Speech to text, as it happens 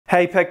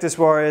Hey Pectus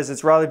Warriors,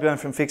 it's Byrne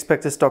from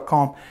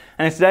FixPectus.com,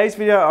 and in today's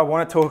video I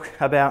want to talk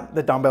about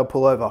the dumbbell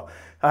pullover.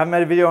 I haven't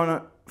made a video on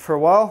it for a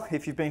while.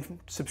 If you've been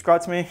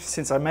subscribed to me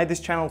since I made this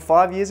channel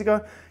 5 years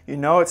ago, you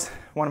know it's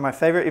one of my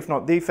favorite, if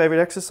not the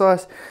favorite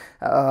exercise.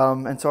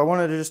 And so I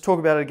wanted to just talk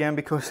about it again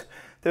because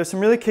there are some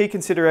really key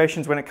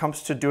considerations when it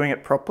comes to doing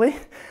it properly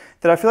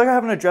that I feel like I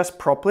haven't addressed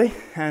properly.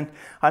 And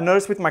I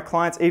noticed with my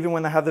clients, even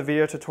when they have the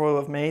video tutorial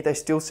of me, they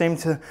still seem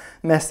to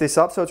mess this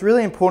up. So it's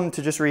really important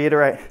to just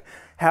reiterate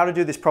how to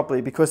do this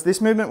properly, because this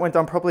movement, when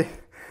done properly,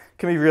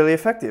 can be really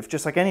effective.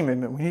 Just like any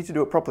movement, we need to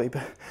do it properly,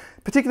 but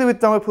particularly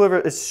with dumbbell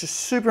pullover, it's just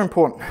super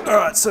important. All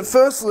right, so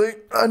firstly,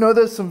 I know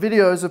there's some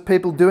videos of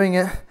people doing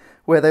it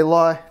where they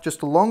lie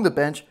just along the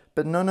bench,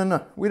 but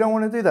no, we don't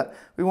want to do that.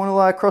 We want to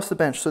lie across the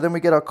bench, so then we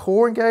get our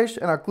core engaged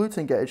and our glutes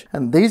engaged.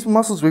 And these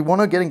muscles, we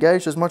want to get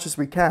engaged as much as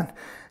we can.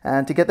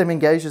 And to get them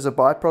engaged as a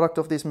byproduct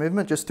of this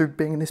movement, just through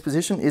being in this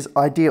position, is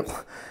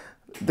ideal.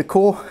 The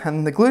core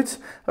and the glutes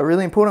are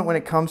really important when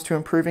it comes to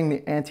improving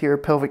the anterior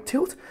pelvic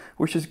tilt,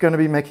 which is going to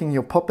be making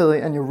your pot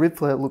belly and your rib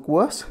flare look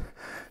worse.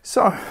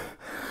 So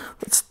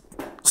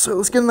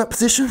let's get in that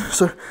position.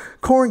 So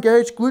core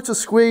engaged, glutes are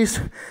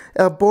squeezed,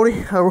 our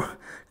body,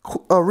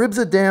 our ribs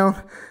are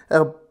down,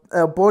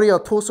 our body,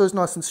 our torso is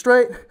nice and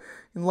straight.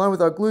 In line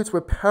with our glutes,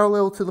 we're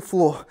parallel to the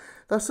floor.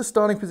 That's the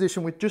starting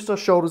position with just our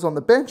shoulders on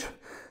the bench.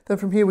 Then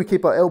from here, we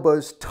keep our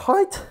elbows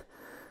tight,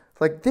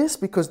 like this,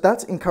 because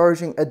that's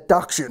encouraging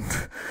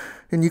adduction.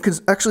 And you can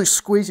actually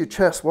squeeze your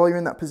chest while you're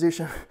in that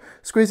position.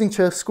 Squeezing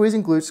chest,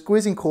 squeezing glutes,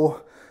 squeezing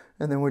core,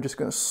 and then we're just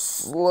gonna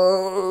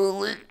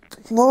slowly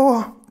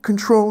lower,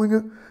 controlling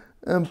it,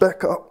 and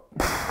back up.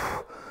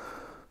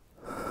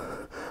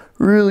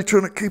 Really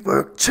trying to keep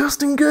our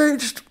chest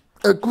engaged,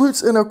 our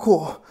glutes and our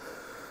core.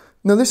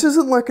 Now this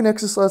isn't like an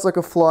exercise like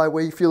a fly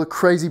where you feel a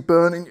crazy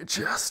burn in your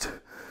chest,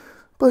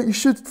 but you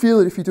should feel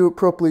it if you do it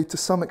properly to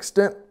some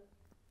extent,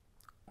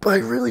 by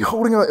really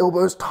holding our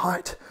elbows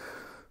tight.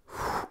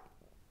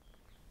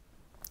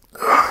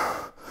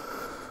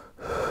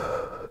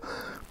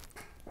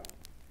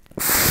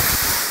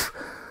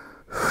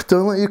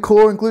 Don't let your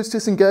core and glutes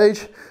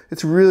disengage.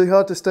 It's really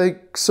hard to stay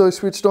so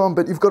switched on,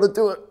 but you've got to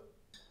do it.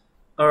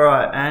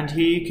 Alright, and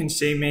here you can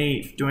see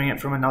me doing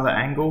it from another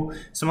angle.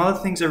 Some other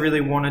things I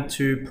really wanted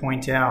to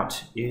point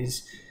out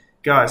is,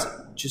 guys,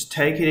 just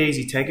take it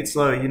easy, take it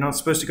slow. You're not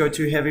supposed to go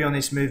too heavy on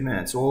this movement.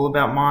 It's all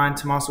about mind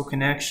to muscle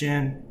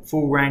connection,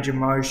 full range of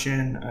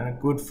motion, and a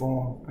good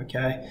form,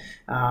 okay?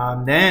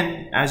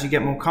 Then, as you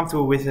get more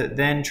comfortable with it,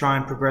 then try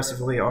and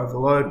progressively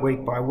overload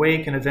week by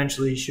week, and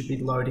eventually you should be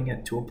loading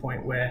it to a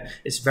point where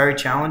it's very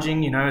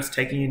challenging, you know, it's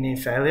taking you near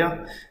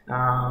failure,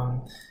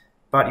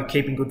 but you're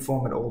keeping good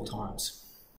form at all times.